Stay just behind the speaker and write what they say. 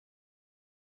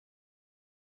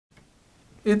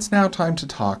It's now time to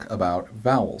talk about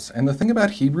vowels. And the thing about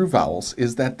Hebrew vowels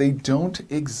is that they don't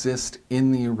exist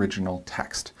in the original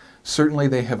text. Certainly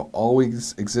they have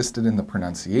always existed in the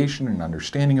pronunciation and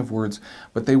understanding of words,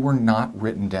 but they were not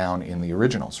written down in the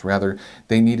originals. Rather,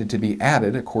 they needed to be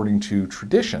added according to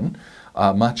tradition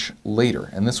much later.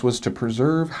 And this was to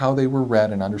preserve how they were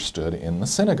read and understood in the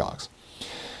synagogues.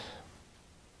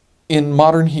 In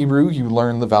modern Hebrew, you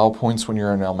learn the vowel points when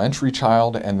you're an elementary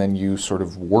child, and then you sort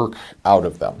of work out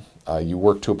of them. You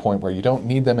work to a point where you don't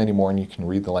need them anymore and you can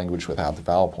read the language without the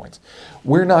vowel points.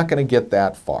 We're not going to get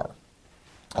that far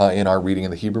in our reading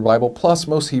of the Hebrew Bible. Plus,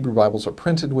 most Hebrew Bibles are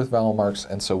printed with vowel marks,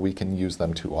 and so we can use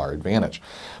them to our advantage.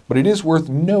 But it is worth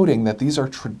noting that these are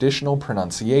traditional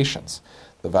pronunciations.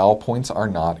 The vowel points are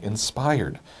not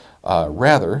inspired.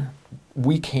 Rather,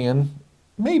 we can,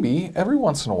 maybe every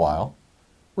once in a while,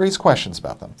 raise questions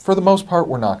about them. For the most part,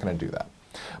 we're not going to do that.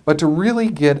 But to really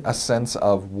get a sense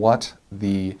of what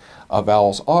the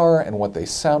vowels are and what they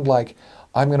sound like,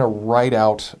 I'm going to write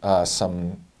out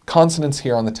some consonants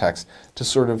here on the text to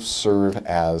sort of serve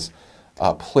as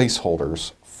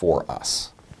placeholders for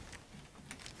us.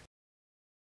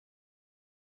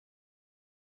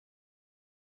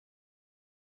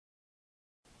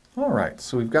 All right,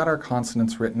 so we've got our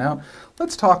consonants written out.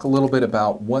 Let's talk a little bit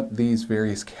about what these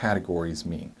various categories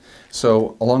mean.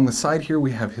 So along the side here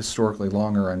we have historically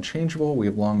long or unchangeable, we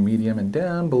have long, medium, and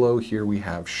down below here we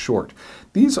have short.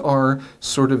 These are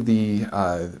sort of the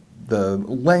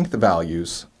length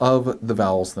values of the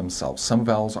vowels themselves. Some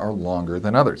vowels are longer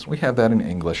than others. We have that in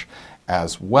English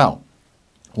as well.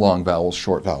 Long vowels,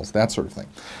 short vowels, that sort of thing.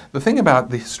 The thing about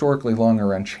the historically long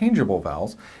or unchangeable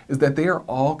vowels is that they are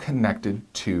all connected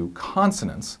to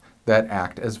consonants that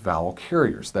act as vowel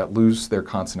carriers, that lose their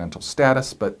consonantal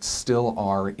status but still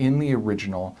are in the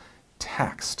original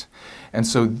text. And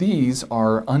so these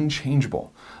are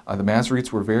unchangeable. The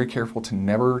Masoretes were very careful to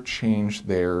never change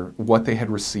what they had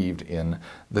received in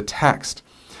the text.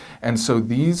 And so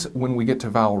these, when we get to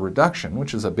vowel reduction,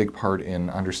 which is a big part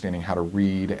in understanding how to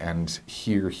read and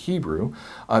hear Hebrew,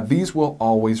 these will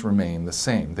always remain the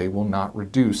same. They will not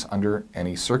reduce under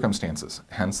any circumstances.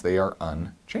 Hence, they are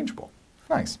unchangeable.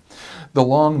 Nice. The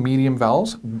long, medium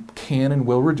vowels can and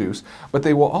will reduce, but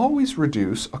they will always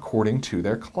reduce according to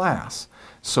their class.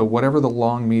 So whatever the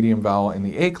long, medium vowel in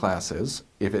the A class is,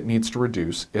 if it needs to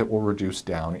reduce, it will reduce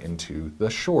down into the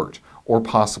short, or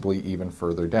possibly even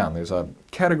further down. There's a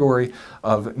category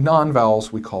of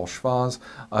non-vowels we call schwas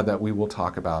that we will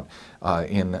talk about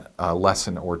in a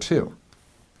lesson or two.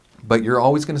 But you're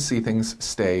always going to see things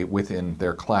stay within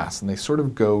their class, and they sort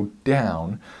of go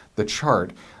down the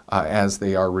chart as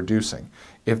they are reducing.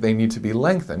 If they need to be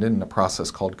lengthened in a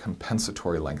process called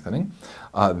compensatory lengthening,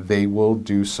 they will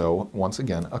do so, once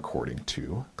again, according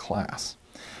to class.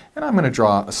 And I'm going to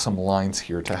draw some lines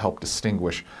here to help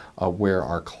distinguish where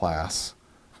our classes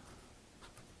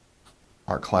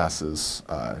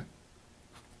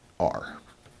are.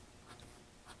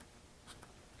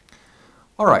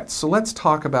 All right, so let's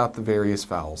talk about the various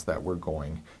vowels that we're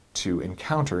going to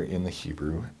encounter in the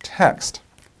Hebrew text.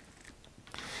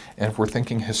 And if we're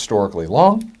thinking historically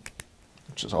long,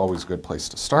 which is always a good place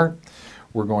to start,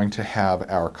 we're going to have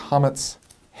our comets,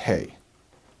 hey.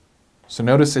 So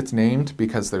notice it's named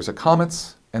because there's a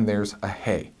comets and there's a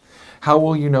hey. How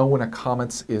will you know when a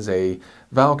comets is a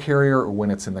vowel carrier or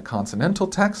when it's in the consonantal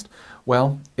text?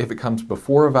 Well, if it comes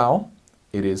before a vowel,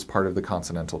 it is part of the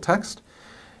consonantal text.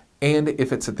 And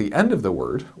if it's at the end of the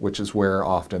word, which is where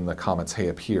often the comets hey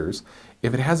appears,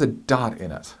 if it has a dot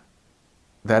in it,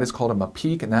 that is called a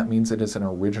mapik, and that means it is an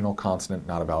original consonant,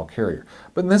 not a vowel carrier.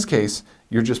 But in this case,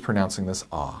 you're just pronouncing this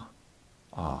ah,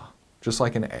 just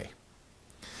like an A.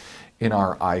 In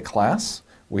our I class,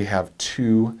 we have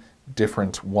two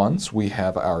different ones. We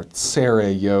have our tsere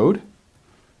yod,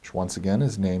 which once again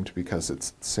is named because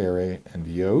it's tsere and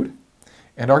yod,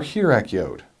 and our hirek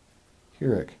yod,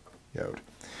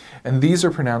 And these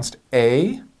are pronounced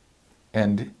A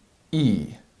and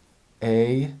E,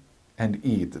 A and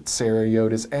E. The tsere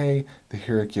yod is A, the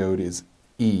hirek yod is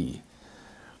E.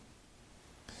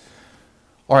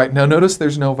 All right, now notice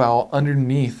there's no vowel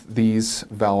underneath these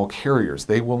vowel carriers.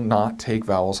 They will not take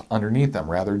vowels underneath them,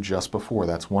 rather just before.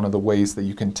 That's one of the ways that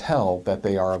you can tell that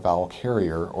they are a vowel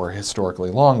carrier or a historically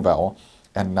long vowel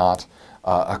and not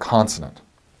a consonant.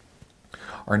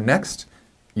 Our next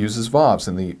uses vavs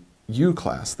in the U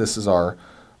class. This is our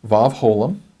vav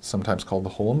holem, sometimes called the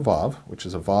holem vav, which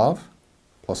is a vav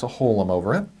plus a holem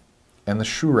over it, and the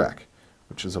shurek,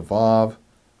 which is a vav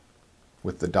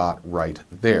with the dot right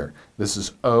there. This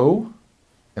is O,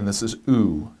 and this is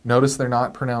U. Notice they're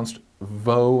not pronounced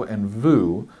vo and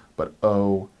vu, but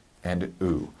O and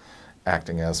U.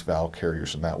 acting as vowel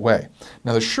carriers in that way.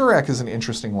 Now the shurek is an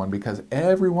interesting one because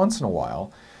every once in a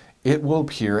while it will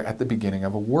appear at the beginning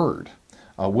of a word.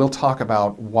 We'll talk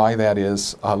about why that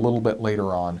is a little bit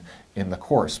later on in the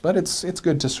course, but it's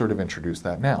good to sort of introduce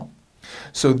that now.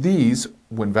 So these,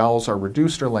 when vowels are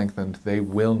reduced or lengthened, they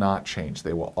will not change.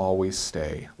 They will always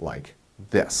stay like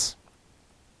this.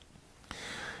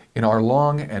 In our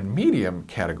long and medium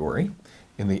category,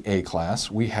 in the A class,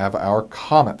 we have our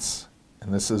comets.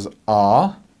 And this is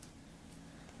ah,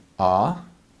 ah.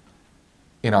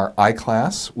 In our I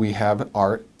class, we have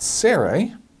our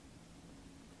tsere.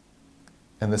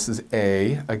 And this is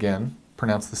A, again,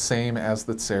 pronounced the same as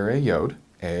the tsere yod,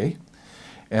 A.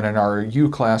 And in our U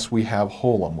class, we have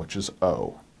holum, which is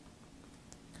O.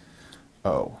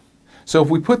 O. So if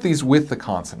we put these with the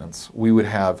consonants, we would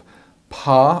have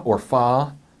pa or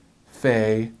fa,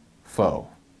 fe, fo.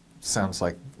 Sounds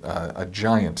like a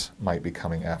giant might be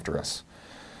coming after us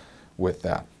with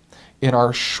that. In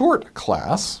our short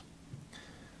class,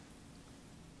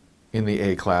 in the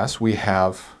A class, we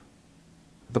have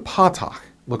the patach.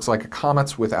 Looks like a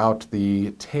comet's without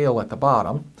the tail at the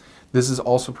bottom. This is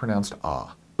also pronounced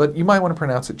ah, but you might want to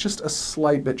pronounce it just a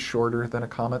slight bit shorter than a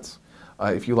comet's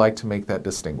if you like to make that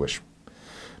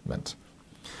distinguishment.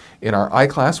 In our I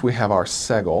class, we have our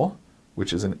segol,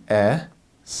 which is an eh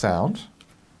sound.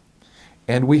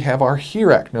 And we have our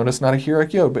hirek. Notice not a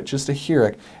hirek yod, but just a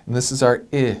hirek. And this is our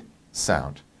I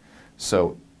sound.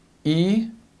 So I,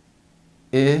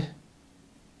 eh.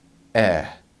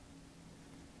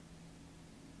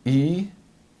 I, eh.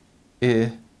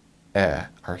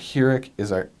 Our hirek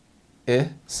is our I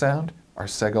sound. Our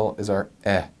segol is our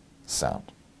eh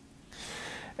sound.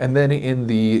 And then in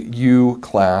the U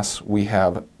class, we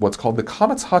have what's called the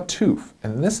comet's hatuf.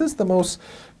 And this is the most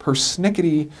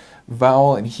persnickety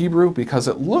vowel in Hebrew because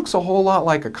it looks a whole lot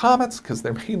like a comet's because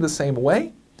they're made the same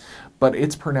way, but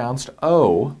it's pronounced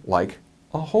O like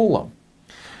a holum.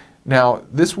 Now,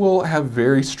 this will have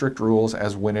very strict rules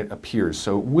as when it appears,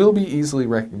 so it will be easily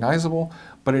recognizable,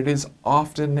 but it is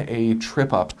often a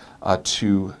trip up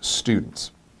to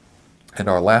students. And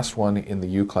our last one in the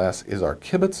U class is our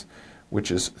kibbutz,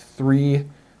 which is 3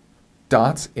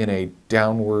 dots in a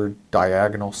downward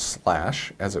diagonal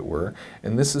slash, as it were,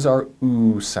 and this is our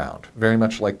oo sound, very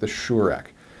much like the shurek.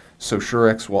 So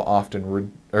shureks will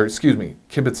often,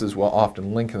 kibbutzes will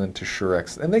often lengthen to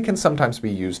shureks, and they can sometimes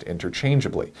be used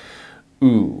interchangeably.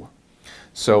 Oo.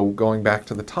 So going back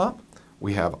to the top,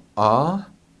 we have a,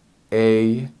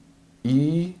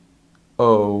 e,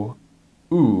 o,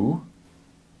 oo,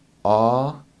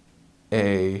 a,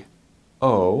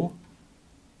 o,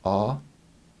 a,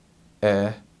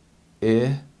 I,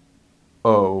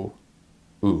 o,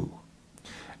 oo.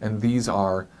 And these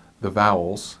are the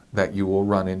vowels that you will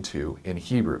run into in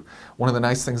Hebrew. One of the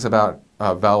nice things about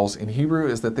vowels in Hebrew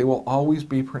is that they will always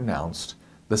be pronounced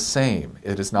the same.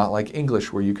 It is not like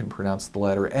English where you can pronounce the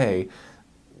letter A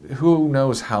who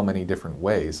knows how many different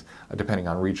ways, depending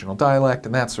on regional dialect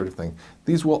and that sort of thing.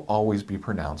 These will always be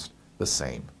pronounced the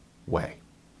same way.